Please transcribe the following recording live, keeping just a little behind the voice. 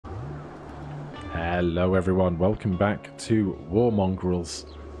Hello everyone, welcome back to War Mongrels.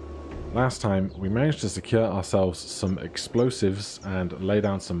 Last time we managed to secure ourselves some explosives and lay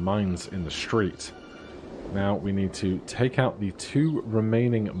down some mines in the street. Now we need to take out the two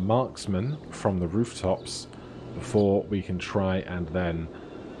remaining marksmen from the rooftops before we can try and then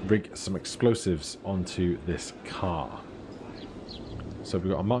rig some explosives onto this car. So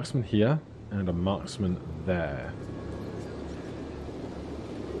we've got a marksman here and a marksman there.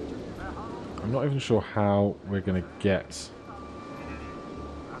 I'm not even sure how we're going to get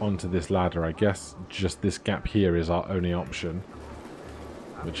onto this ladder. I guess just this gap here is our only option,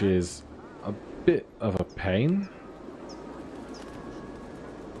 which is a bit of a pain.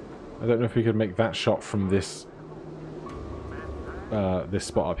 I don't know if we could make that shot from this this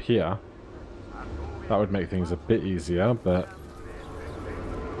spot up here. That would make things a bit easier, but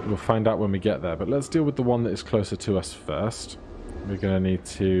we'll find out when we get there. But let's deal with the one that is closer to us first. We're going to need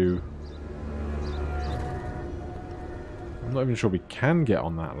to... I'm not even sure we can get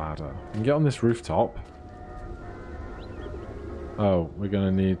on that ladder. We can get on this rooftop. Oh, we're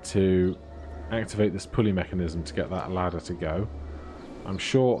going to need to activate this pulley mechanism to get that ladder to go. I'm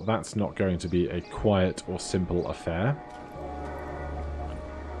sure that's not going to be a quiet or simple affair.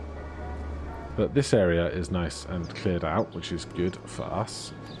 But this area is nice and cleared out, which is good for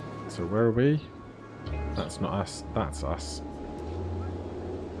us. So where are we? That's not us, that's us.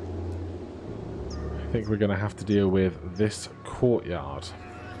 I think we're going to have to deal with this courtyard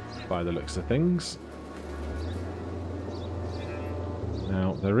by the looks of things.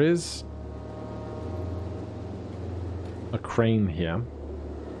 Now, there is a crane here.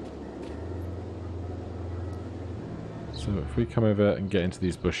 So if we come over and get into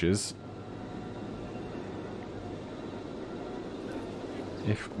these bushes,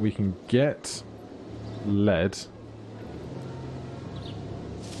 if we can get lead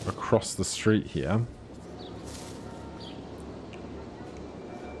across the street here,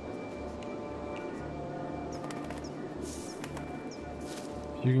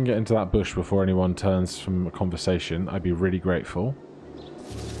 if you can get into that bush before anyone turns from a conversation, I'd be really grateful.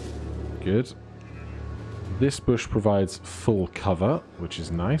 Good. This bush provides full cover, which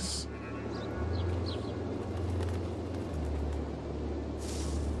is nice.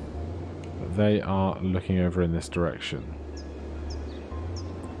 But they are looking over in this direction.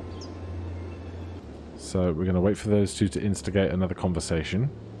 So we're going to wait for those two to instigate another conversation.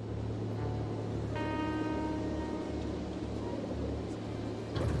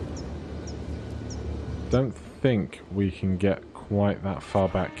 Don't think we can get quite that far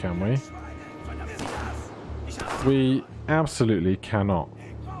back, can we? We absolutely cannot.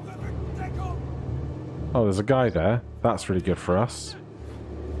 Oh, there's a guy there. That's really good for us.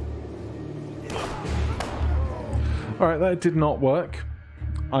 Alright, that did not work.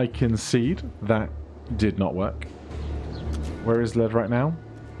 I concede that did not work. Where is lead right now?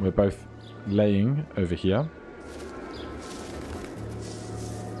 We're both laying over here.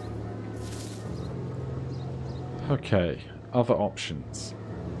 Okay, other options.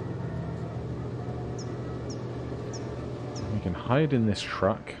 We can hide in this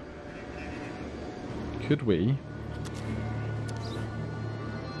truck. Could we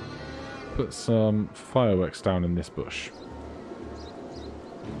put some fireworks down in this bush?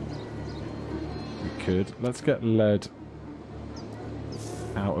 We could. Let's get lead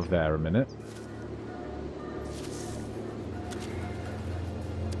out of there a minute.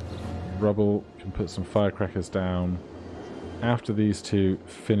 Rubble can put some firecrackers down after these two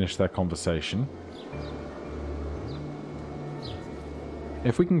finish their conversation.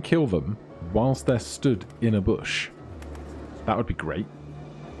 If we can kill them whilst they're stood in a bush, that would be great.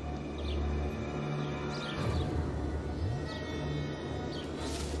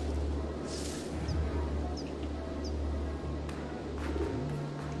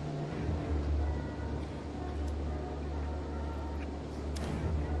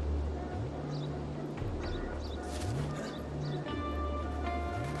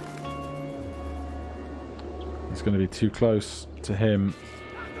 It's going to be too close to him.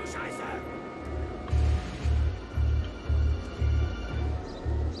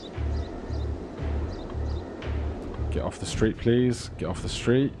 Get off the street, please. Get off the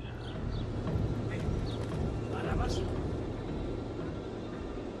street.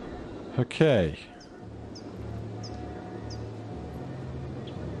 Okay.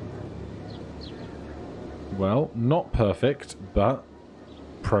 Well, not perfect, but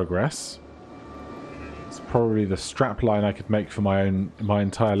progress. Probably the strap line I could make for my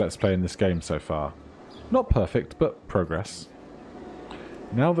entire Let's Play in this game so far. Not perfect, but progress.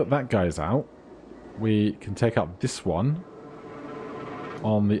 Now that that guy's out, we can take out this one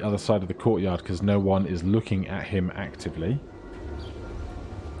on the other side of the courtyard because no one is looking at him actively.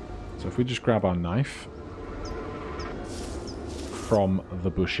 So if we just grab our knife from the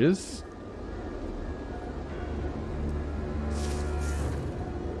bushes.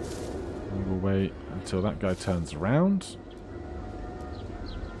 And we'll wait until that guy turns around.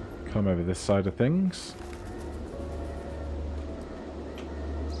 Come over this side of things.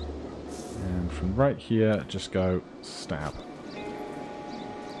 And from right here, just go stab.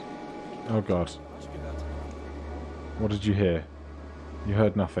 Oh god. What did you hear? You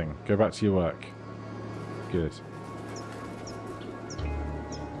heard nothing. Go back to your work. Good.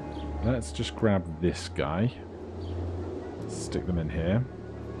 Let's just grab this guy. Stick them in here.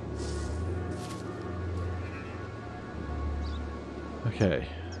 Okay.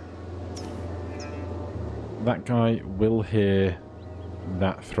 That guy will hear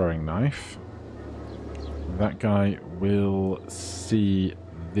that throwing knife. That guy will see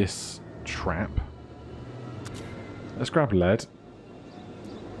this trap. Let's grab lead.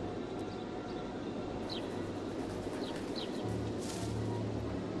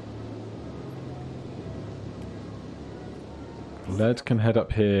 Lead can head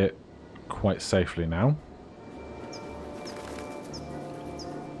up here quite safely now.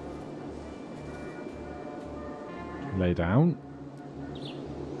 Lay down.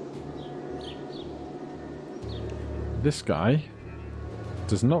 This guy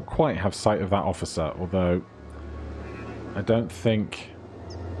does not quite have sight of that officer, although I don't think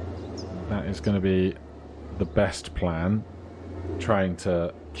that is going to be the best plan, trying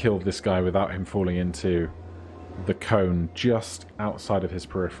to kill this guy without him falling into the cone just outside of his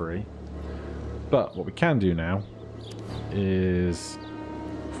periphery. But what we can do now is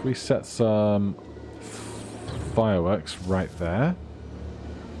if we set some fireworks right there,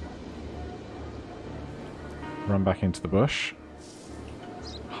 run back into the bush,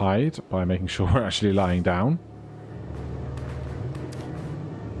 hide by making sure we're actually lying down.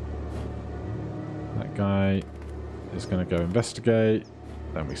 That guy is going to go investigate,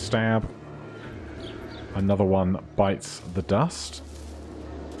 then we stab. Another one bites the dust.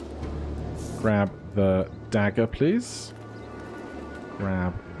 Grab the dagger, please.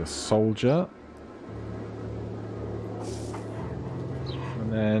 Grab the soldier.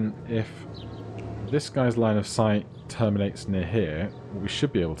 And then if this guy's line of sight terminates near here, what we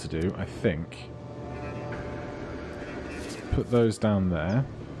should be able to do, I think, is put those down there.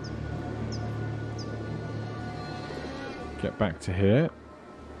 Get back to here.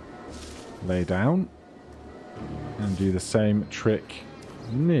 Lay down. And do the same trick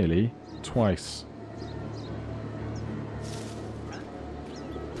nearly twice.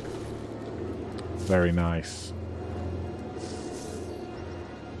 Very nice.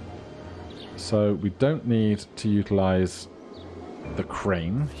 So we don't need to utilize the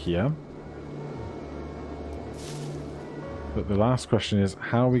crane here. But the last question is,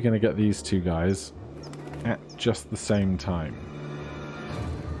 how are we going to get these two guys at just the same time?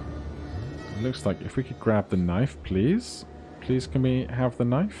 It looks like if we could grab the knife, please. Please, can we have the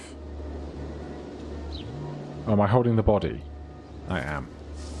knife? Oh, am I holding the body? I am.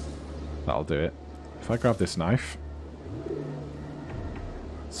 That'll do it. If I grab this knife,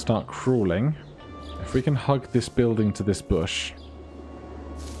 start crawling. If we can hug this building to this bush,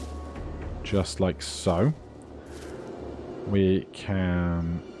 just like so, we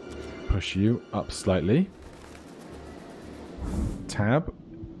can push you up slightly. Tab.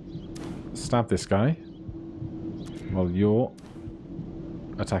 Stab this guy while you're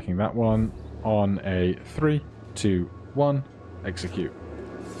attacking that one on a 3, 2, 1, execute.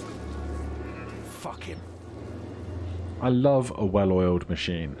 Fuck him. I love a well-oiled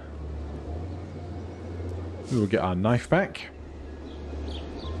machine. We will get our knife back.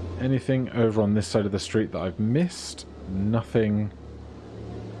 Anything over on this side of the street that I've missed? Nothing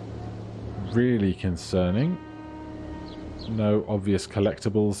really concerning. No obvious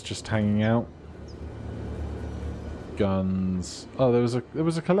collectibles just hanging out. Guns. Oh, there was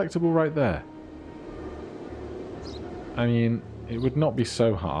a collectible right there. I mean, it would not be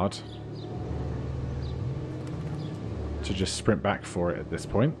so hard to just sprint back for it at this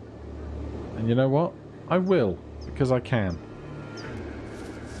point. And you know what? I will, because I can.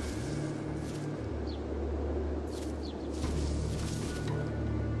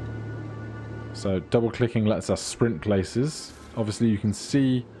 So double-clicking lets us sprint places. Obviously you can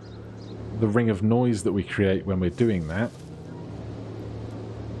see the ring of noise that we create when we're doing that.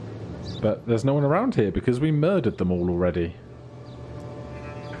 But there's no one around here because we murdered them all already.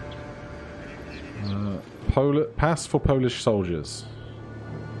 Pass for Polish soldiers.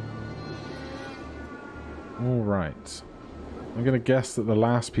 Alright. I'm going to guess that the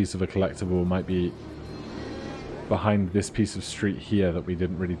last piece of a collectible might be behind this piece of street here that we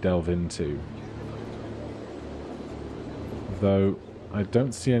didn't really delve into. Though I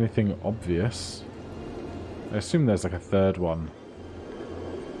don't see anything obvious. I assume there's like a third one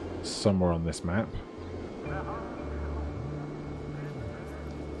somewhere on this map.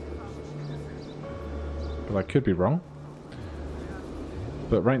 But I could be wrong.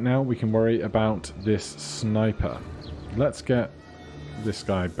 But right now we can worry about this sniper. Let's get this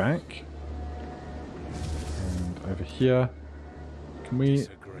guy back. And over here, can we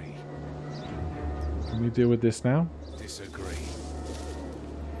deal with this now? Disagree.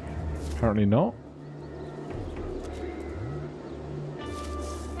 Apparently not.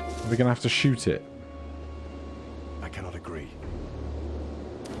 Are we going to have to shoot it? I cannot agree.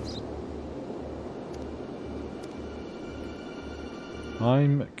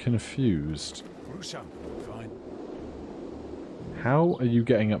 I'm confused. Fine. How are you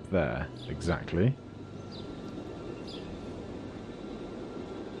getting up there, exactly?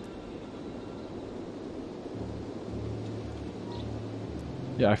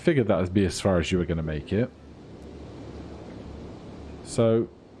 Yeah, I figured that would be as far as you were going to make it. So,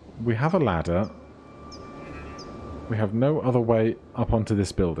 we have a ladder. We have no other way up onto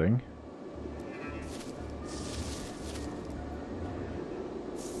this building.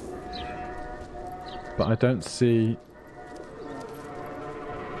 But I don't see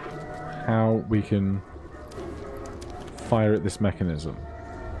how we can fire at this mechanism.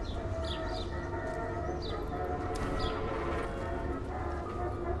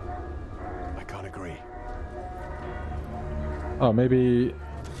 I can't agree. Oh, maybe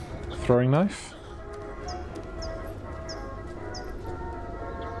throwing knife?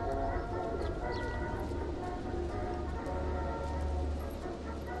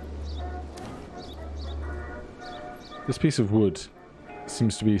 This piece of wood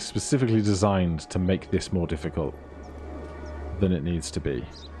seems to be specifically designed to make this more difficult than it needs to be.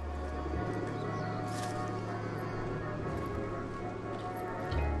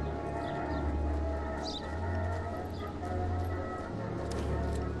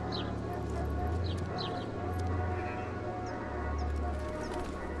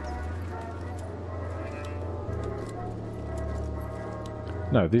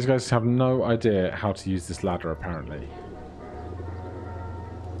 No, these guys have no idea how to use this ladder, apparently.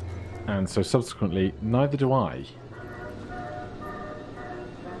 And so subsequently, neither do I.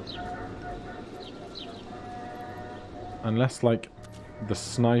 Unless, like, the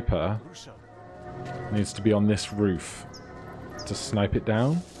sniper needs to be on this roof to snipe it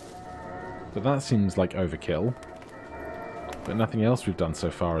down. But that seems like overkill. But nothing else we've done so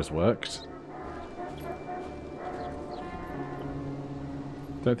far has worked.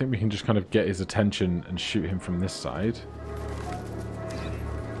 Don't think we can just kind of get his attention and shoot him from this side.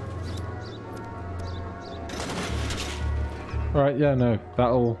 Alright, yeah, no,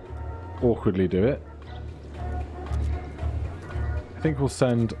 that'll awkwardly do it. I think we'll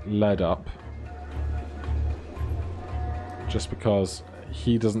send Lead up. Just because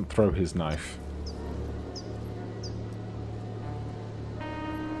he doesn't throw his knife.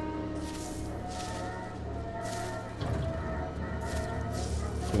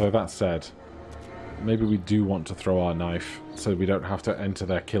 Although that said, maybe we do want to throw our knife so we don't have to enter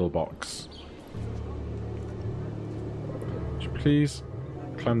their kill box. Would you please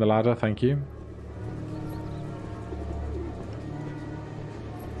climb the ladder? Thank you.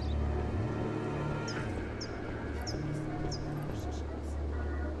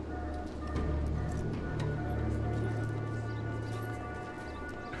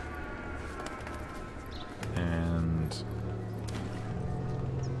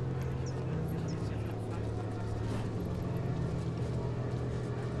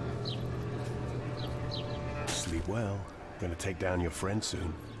 Well, gonna take down your friend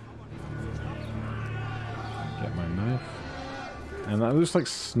soon. Get my knife. And that looks like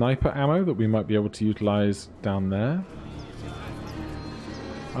sniper ammo that we might be able to utilize down there.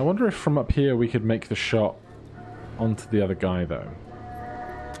 I wonder if from up here we could make the shot onto the other guy, though.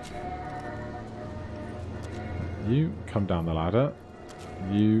 You come down the ladder.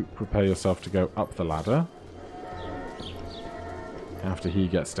 You prepare yourself to go up the ladder after he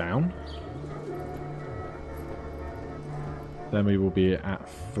gets down. Then we will be at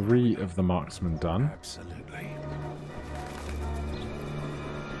 3 of the marksmen done. Absolutely.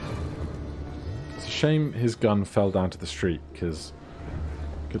 It's a shame his gun fell down to the street, because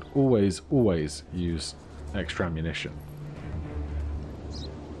could always use extra ammunition.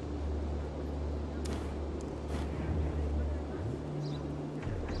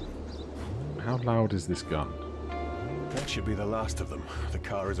 How loud is this gun? That should be the last of them. The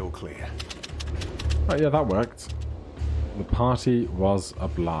car is all clear. Oh yeah, that worked. The party was a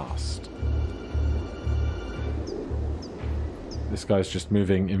blast. This guy's just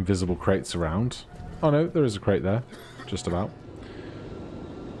moving invisible crates around. Oh no, there is a crate there. Just about.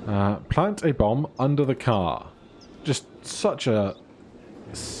 Plant a bomb under the car. Just such a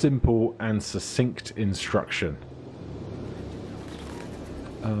simple and succinct instruction.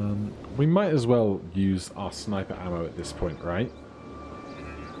 We might as well use our sniper ammo at this point, right?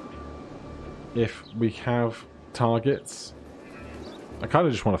 If we have targets, I kind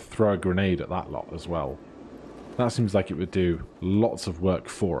of just want to throw a grenade at that lot as well. That seems like it would do lots of work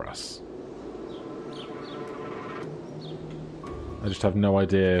for us. I just have no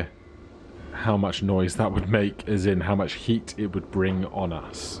idea how much noise that would make, as in how much heat it would bring on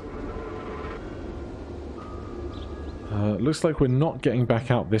us. Looks like we're not getting back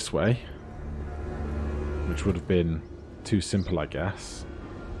out this way, which would have been too simple, I guess.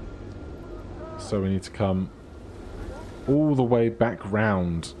 So we need to come all the way back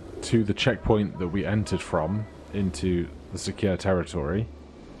round to the checkpoint that we entered from into the secure territory,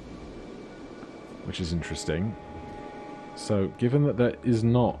 which is interesting. So given that there is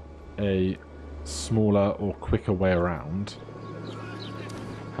not a smaller or quicker way around,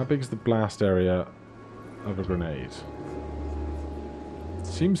 how big is the blast area of a grenade? It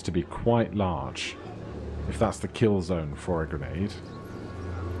seems to be quite large, if that's the kill zone for a grenade.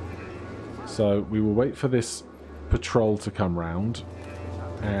 So we will wait for this patrol to come round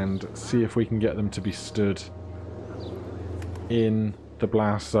and see if we can get them to be stood in the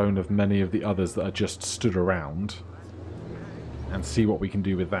blast zone of many of the others that are just stood around, and see what we can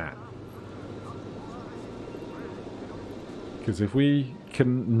do with that. Because if we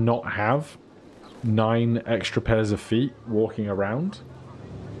can not have 9 extra pairs of feet walking around,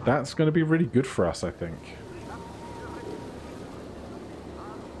 that's going to be really good for us, I think.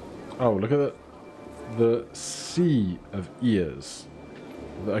 Oh, look at the sea of ears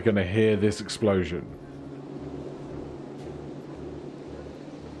that are going to hear this explosion.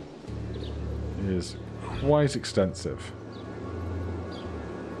 It is quite extensive.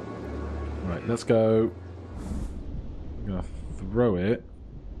 Right, let's go. I'm going to throw it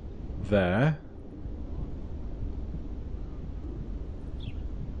there.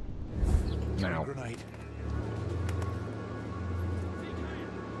 Now.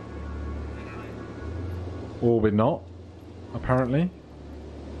 Or we're not, apparently.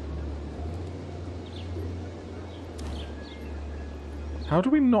 How do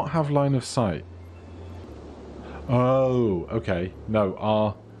we not have line of sight? Oh, okay. No,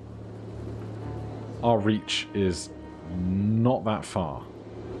 our reach is not that far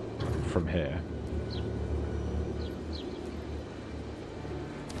from here.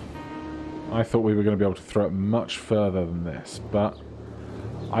 I thought we were going to be able to throw it much further than this, but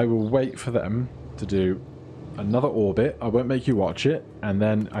I will wait for them to do another orbit. I won't make you watch it, and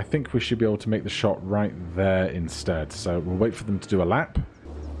then I think we should be able to make the shot right there instead. So we'll wait for them to do a lap.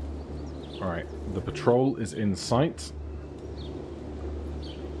 Alright, the patrol is in sight.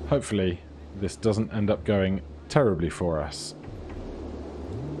 Hopefully this doesn't end up going terribly for us.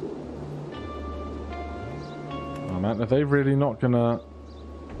 Oh man, are they really not gonna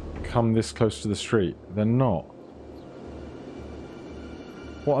come this close to the street? They're not.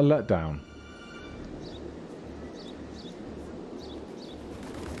 What a letdown.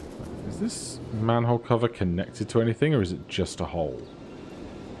 Is this manhole cover connected to anything, or is it just a hole?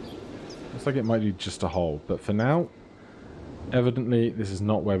 Looks like it might be just a hole, but for now, evidently this is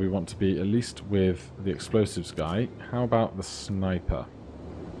not where we want to be, at least with the explosives guy. How about the sniper?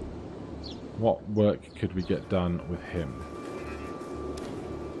 What work could we get done with him?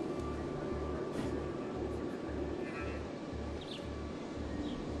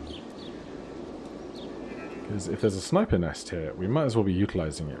 Because if there's a sniper nest here, we might as well be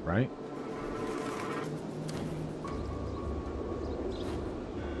utilizing it, right?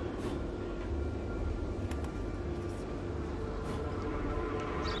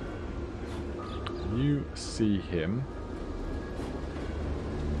 You see him.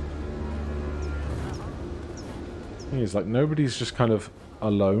 He's like, nobody's just kind of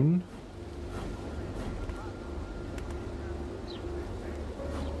alone.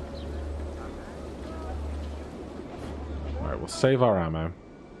 Alright, we'll save our ammo.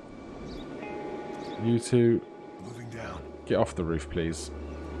 You two, Moving down. Get off the roof, please.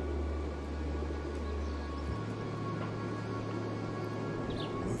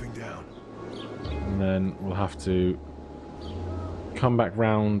 Moving down. And then we'll have to come back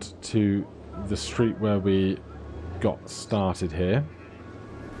round to the street where we got started here.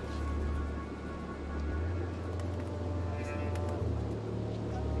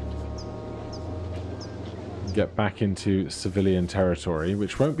 get back into civilian territory,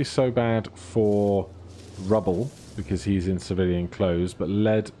 which won't be so bad for Rubble because he's in civilian clothes, but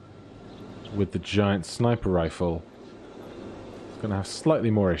Lead with the giant sniper rifle is going to have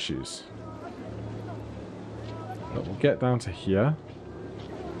slightly more issues. But we'll get down to here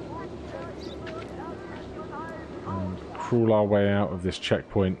and crawl our way out of this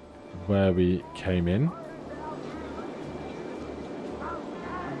checkpoint where we came in.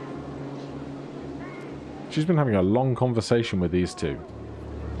 She's been having a long conversation with these two.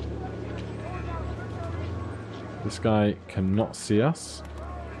 This guy cannot see us.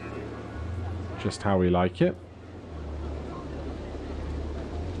 Just how we like it.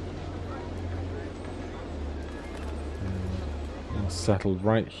 We'll settle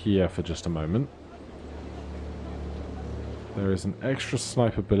right here for just a moment. There is an extra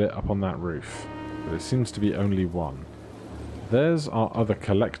sniper bullet up on that roof, but it seems to be only one. There's our other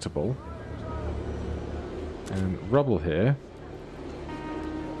collectible. And Rubble here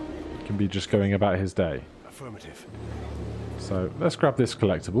can be just going about his day. Affirmative. So let's grab this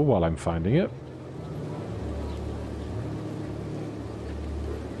collectible while I'm finding it.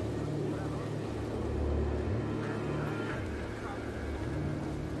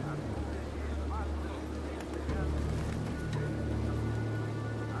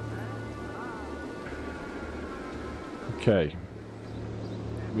 Okay.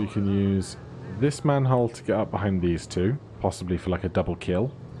 We can use this manhole to get up behind these two, possibly for like a double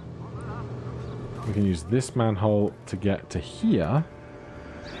kill. We can use this manhole to get to here.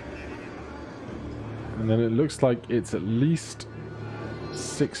 And then it looks like it's at least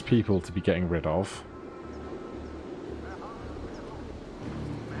 6 people to be getting rid of.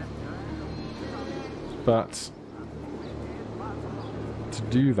 But to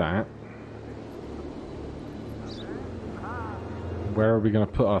do that, where are we going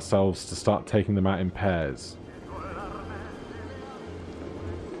to put ourselves to start taking them out in pairs?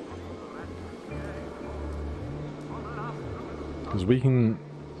 Because we can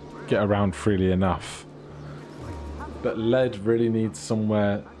get around freely enough. But Lead really needs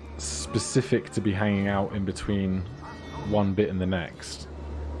somewhere specific to be hanging out in between one bit and the next.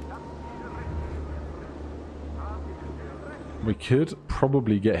 We could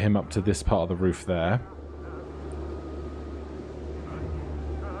probably get him up to this part of the roof there.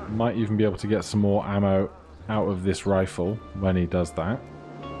 Might even be able to get some more ammo out of this rifle when he does that.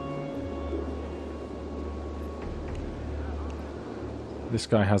 This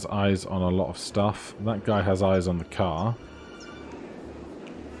guy has eyes on a lot of stuff. That guy has eyes on the car.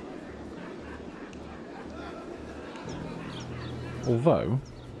 Although,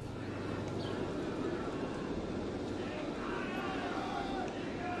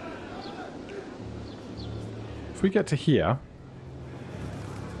 if we get to here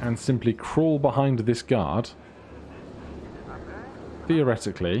and simply crawl behind this guard,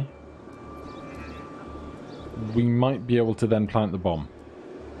 theoretically, we might be able to then plant the bomb.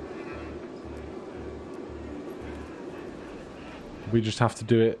 We just have to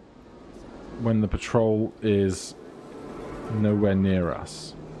do it when the patrol is nowhere near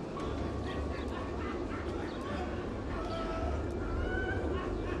us.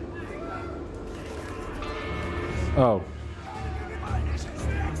 Oh.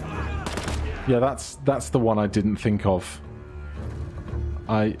 Yeah, that's the one I didn't think of.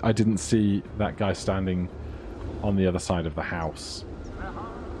 I didn't see that guy standing on the other side of the house.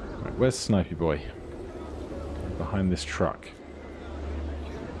 Right, where's Snipey Boy? Behind this truck.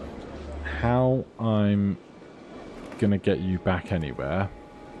 How I'm gonna get you back anywhere?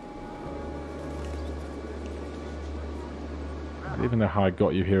 I don't even know how I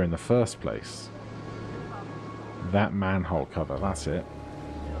got you here in the first place. That manhole cover, that's it.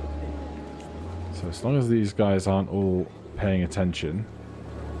 So as long as these guys aren't all paying attention,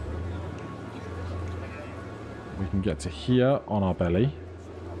 we can get to here on our belly.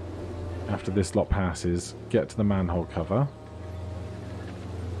 After this lot passes, get to the manhole cover.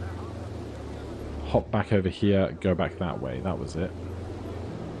 Hop back over here, go back that way. That was it.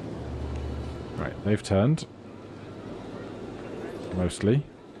 Right, they've turned. Mostly.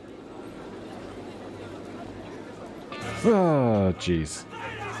 Oh, jeez.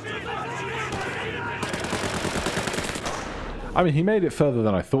 I mean, he made it further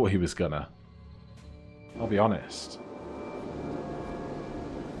than I thought he was gonna. I'll be honest.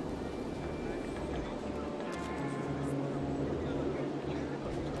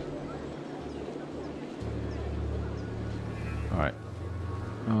 Alright.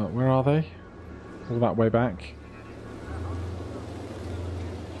 Where are they? All that way back.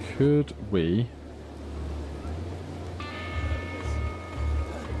 Could we...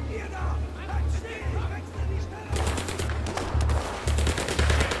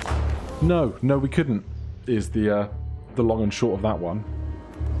 No, we couldn't, is the long and short of that one.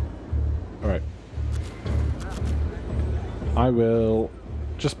 Alright. I will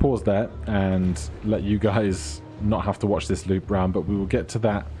just pause there and let you guys not have to watch this loop round, but we will get to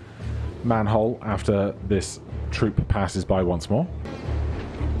that manhole after this troop passes by once more.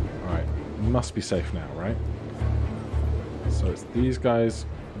 Alright, must be safe now, right? So it's these guys'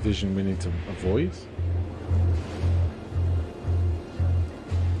 vision we need to avoid.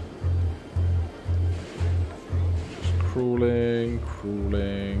 Just crawling.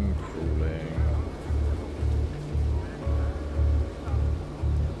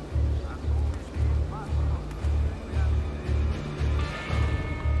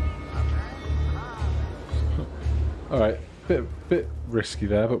 Alright, bit risky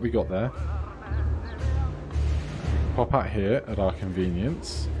there, but we got there. Pop out here at our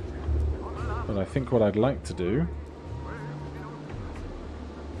convenience. But I think what I'd like to do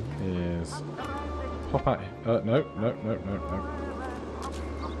is pop out. No.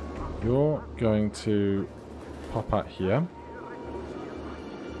 You're going to pop out here.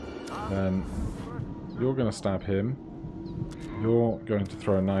 Then you're going to stab him. You're going to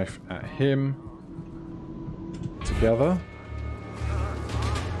throw a knife at him. Together.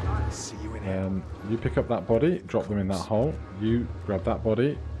 You pick up that body, drop them in that hole. You grab that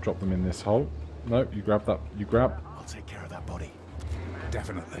body, drop them in this hole. No, you grab that. You grab. I'll take care of that body.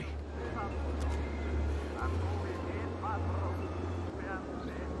 Definitely.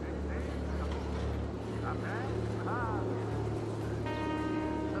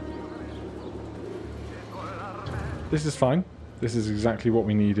 This is fine. This is exactly what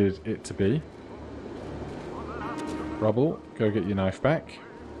we needed it to be. Rubble, go get your knife back.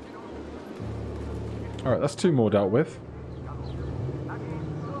 Alright, that's 2 more dealt with.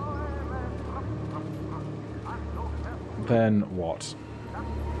 Then what?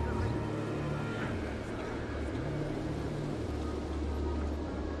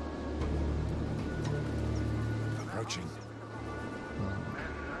 Approaching.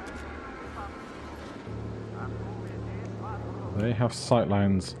 They have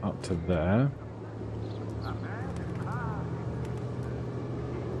sightlines up to there.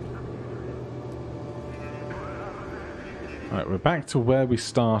 Alright, we're back to where we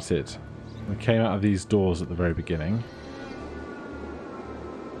started. We came out of these doors at the very beginning.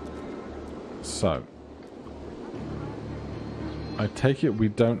 So, I take it we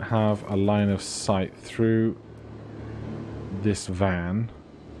don't have a line of sight through this van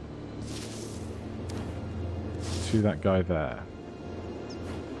to that guy there.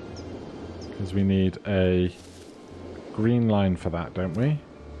 Because we need a green line for that, don't we?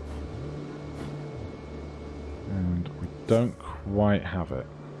 And we don't quite have it.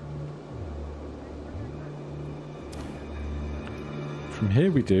 From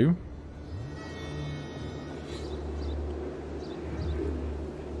here we do.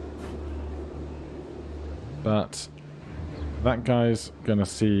 But that guy's gonna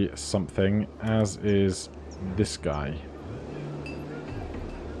see something, as is this guy.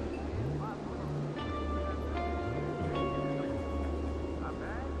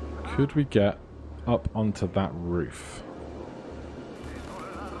 Could we get up onto that roof?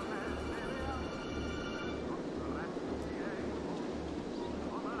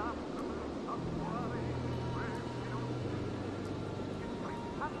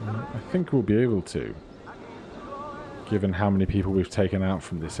 I think we'll be able to, given how many people we've taken out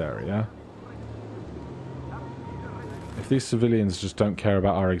from this area. If these civilians just don't care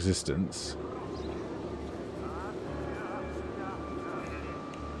about our existence,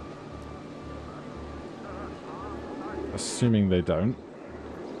 assuming they don't.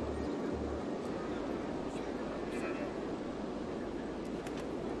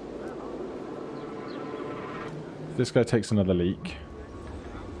 If this guy takes another leak,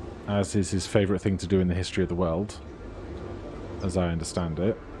 as is his favourite thing to do in the history of the world, as I understand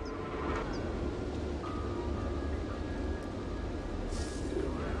it.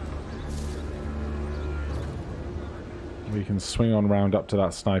 We can swing on round up to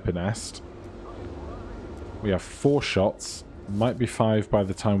that sniper nest. We have 4 shots. Might be 5 by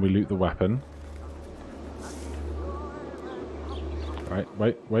the time we loot the weapon. Right,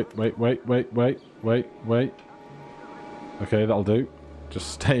 wait. Okay, that'll do.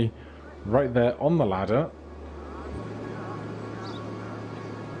 Just stay right there on the ladder.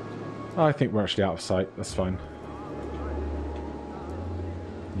 I think we're actually out of sight. That's fine.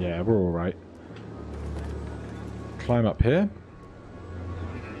 Yeah, we're alright. Climb up here.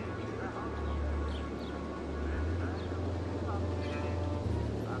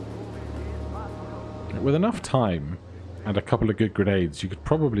 With enough time, and a couple of good grenades, you could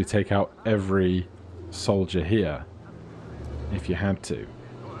probably take out every soldier here if you had to.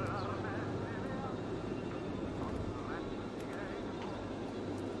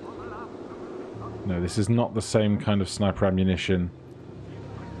 No, this is not the same kind of sniper ammunition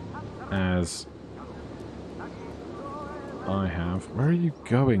as I have. Where are you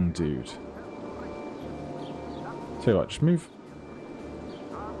going, dude? Tell you what, just move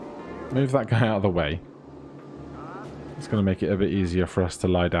that guy out of the way. It's going to make it a bit easier for us to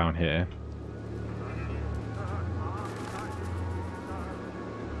lie down here.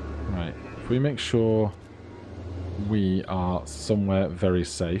 Right, if we make sure we are somewhere very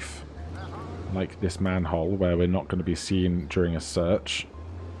safe, like this manhole where we're not going to be seen during a search.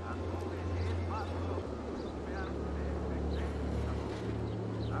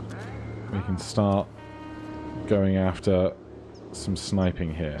 We can start going after some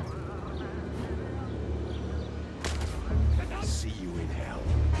sniping here. See you in hell.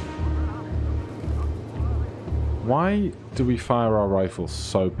 Why do we fire our rifles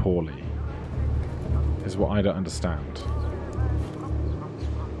so poorly? Is what I don't understand.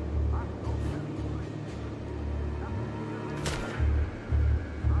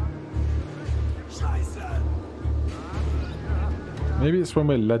 Maybe it's when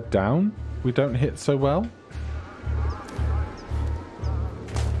we're led down we don't hit so well.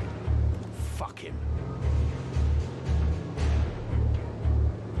 Fuck him.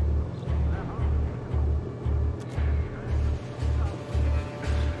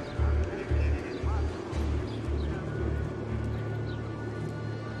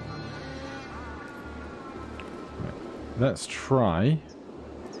 Let's try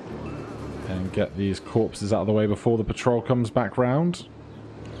and get these corpses out of the way before the patrol comes back round.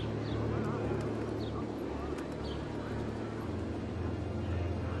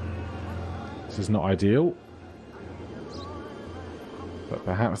 This is not ideal, but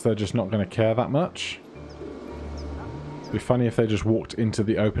perhaps they're just not going to care that much. It'd be funny if they just walked into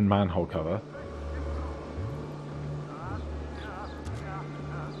the open manhole cover.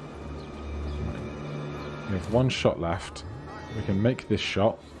 We have one shot left. We can make this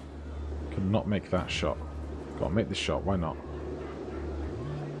shot. We can not make that shot. Gotta make this shot, why not?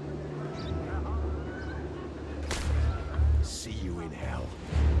 See you in hell.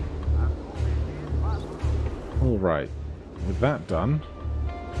 Alright. With that done,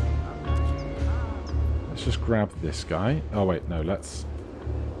 let's just grab this guy. Oh wait, no, let's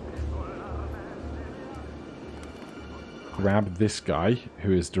grab this guy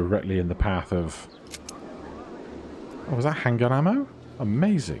who is directly in the path of... Oh, was that handgun ammo?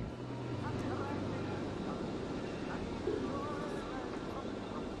 Amazing.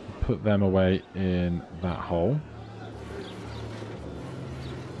 Put them away in that hole.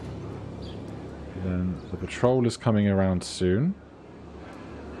 Then the patrol is coming around soon.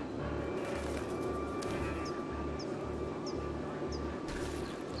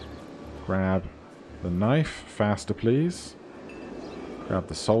 Grab the knife. Faster, please. Grab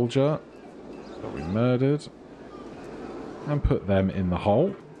the soldier that we murdered. And put them in the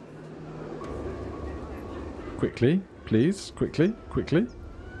hole. Quickly, please. Quickly, quickly.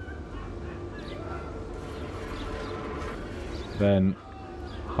 Then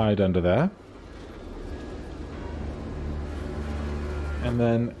hide under there. And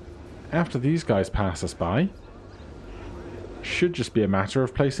then after these guys pass us by, should just be a matter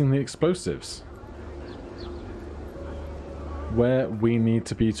of placing the explosives. Where we need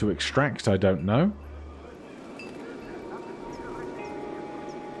to be to extract, I don't know.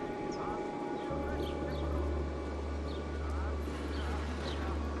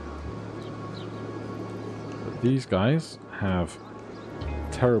 But these guys have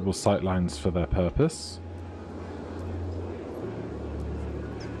terrible sightlines for their purpose.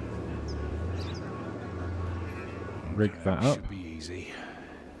 Rig that up. Should be easy.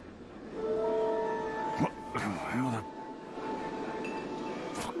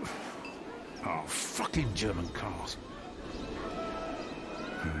 Oh, fucking German cars.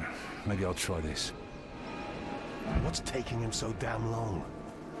 Maybe I'll try this. What's taking him so damn long?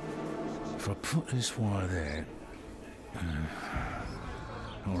 If I put this wire there...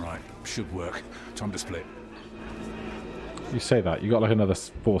 Alright, should work. Time to split. You say that. You got like another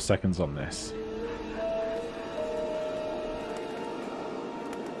 4 seconds on this.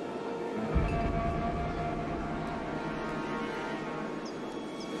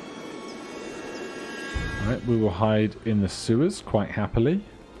 Right, we will hide in the sewers quite happily.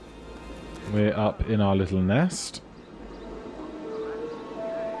 We're up in our little nest.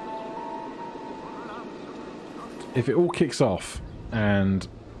 If it all kicks off and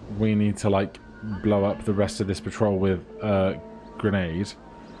we need to like blow up the rest of this patrol with a grenade.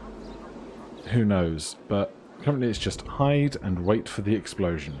 Who knows? But currently it's just hide and wait for the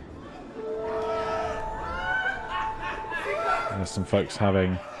explosion. There's some folks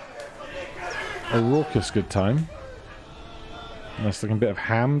having a raucous good time. Nice looking bit of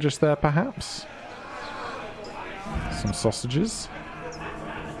ham just there, perhaps. Some sausages.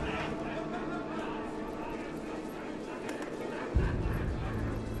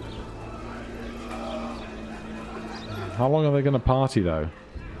 How long are they going to party, though?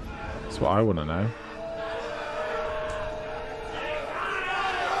 That's what I want to know.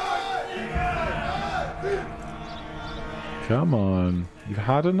 Come on. You've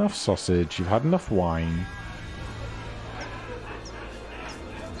had enough sausage. You've had enough wine.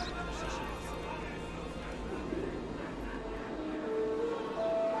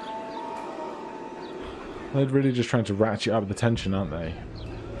 They're really just trying to ratchet up the tension, aren't they?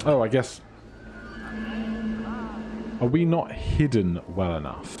 Oh, I guess... Are we not hidden well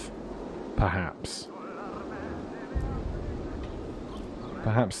enough? Perhaps.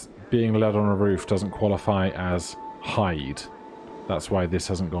 Perhaps being led on a roof doesn't qualify as hide. That's why this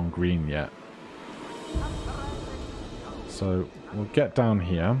hasn't gone green yet. So, we'll get down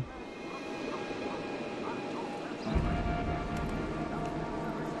here.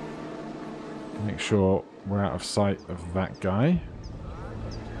 Make sure we're out of sight of that guy.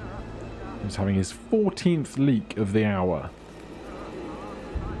 He's having his 14th leak of the hour.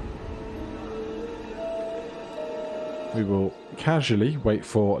 We will casually wait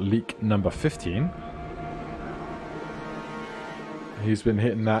for leak number 15. He's been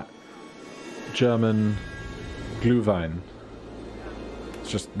hitting that German Glühwein. It's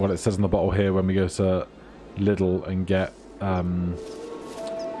just what it says on the bottle here when we go to Lidl and get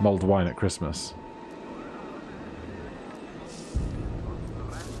mulled wine at Christmas.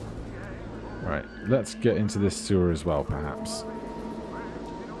 Right, let's get into this sewer as well, perhaps.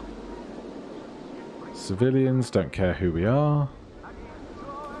 Civilians don't care who we are.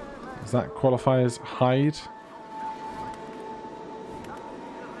 Does that qualify as hide?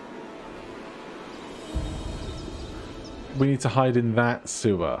 We need to hide in that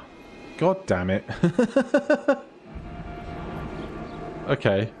sewer. God damn it.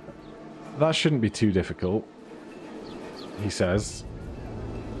 Okay. That shouldn't be too difficult, he says.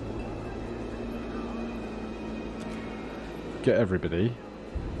 Get everybody.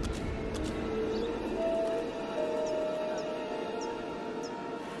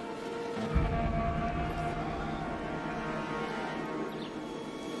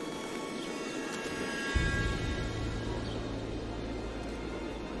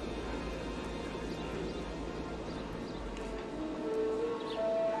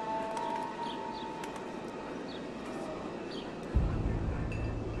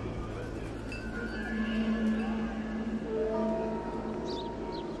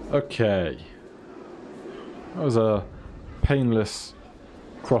 Okay. That was a painless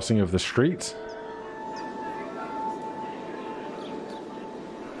crossing of the street.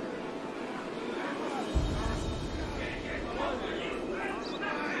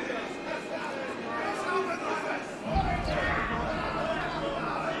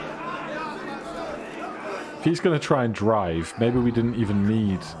 If he's going to try and drive, maybe we didn't even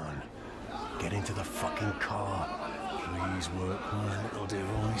need... Get into the fucking car. Please work my little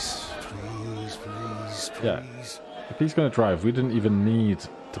device. Please, please, please. Yeah. If he's going to drive, we didn't even need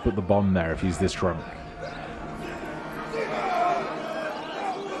to put the bomb there if he's this drunk.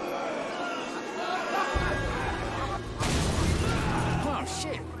 Oh,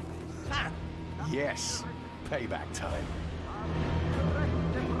 shit. Ha. Yes. Payback time.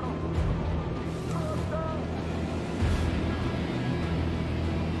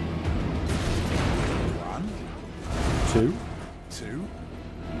 Two. 2.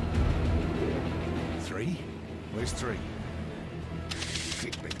 3. Where's 3?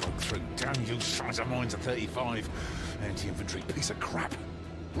 Shit, they broke through. Damn you sons of mines at 35. Anti-infantry piece of crap.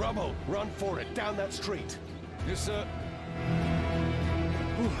 Rubble, run for it, down that street. Yes, sir.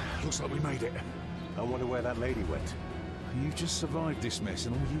 Ooh, looks like we made it. I wonder where that lady went. You've just survived this mess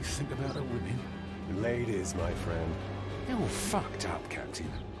and all you think about are women. Ladies, my friend. They're all fucked up, Captain.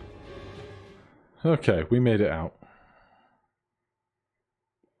 Okay, we made it out.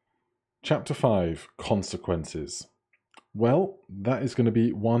 Chapter 5, Consequences. Well, that is going to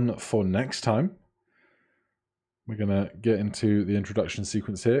be one for next time. We're going to get into the introduction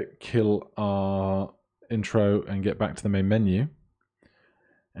sequence here, kill our intro and get back to the main menu.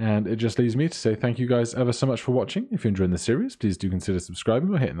 And it just leaves me to say thank you guys ever so much for watching. If you're enjoying the series, please do consider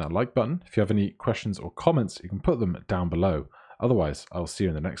subscribing or hitting that like button. If you have any questions or comments, you can put them down below. Otherwise, I'll see you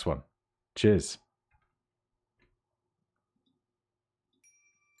in the next one. Cheers.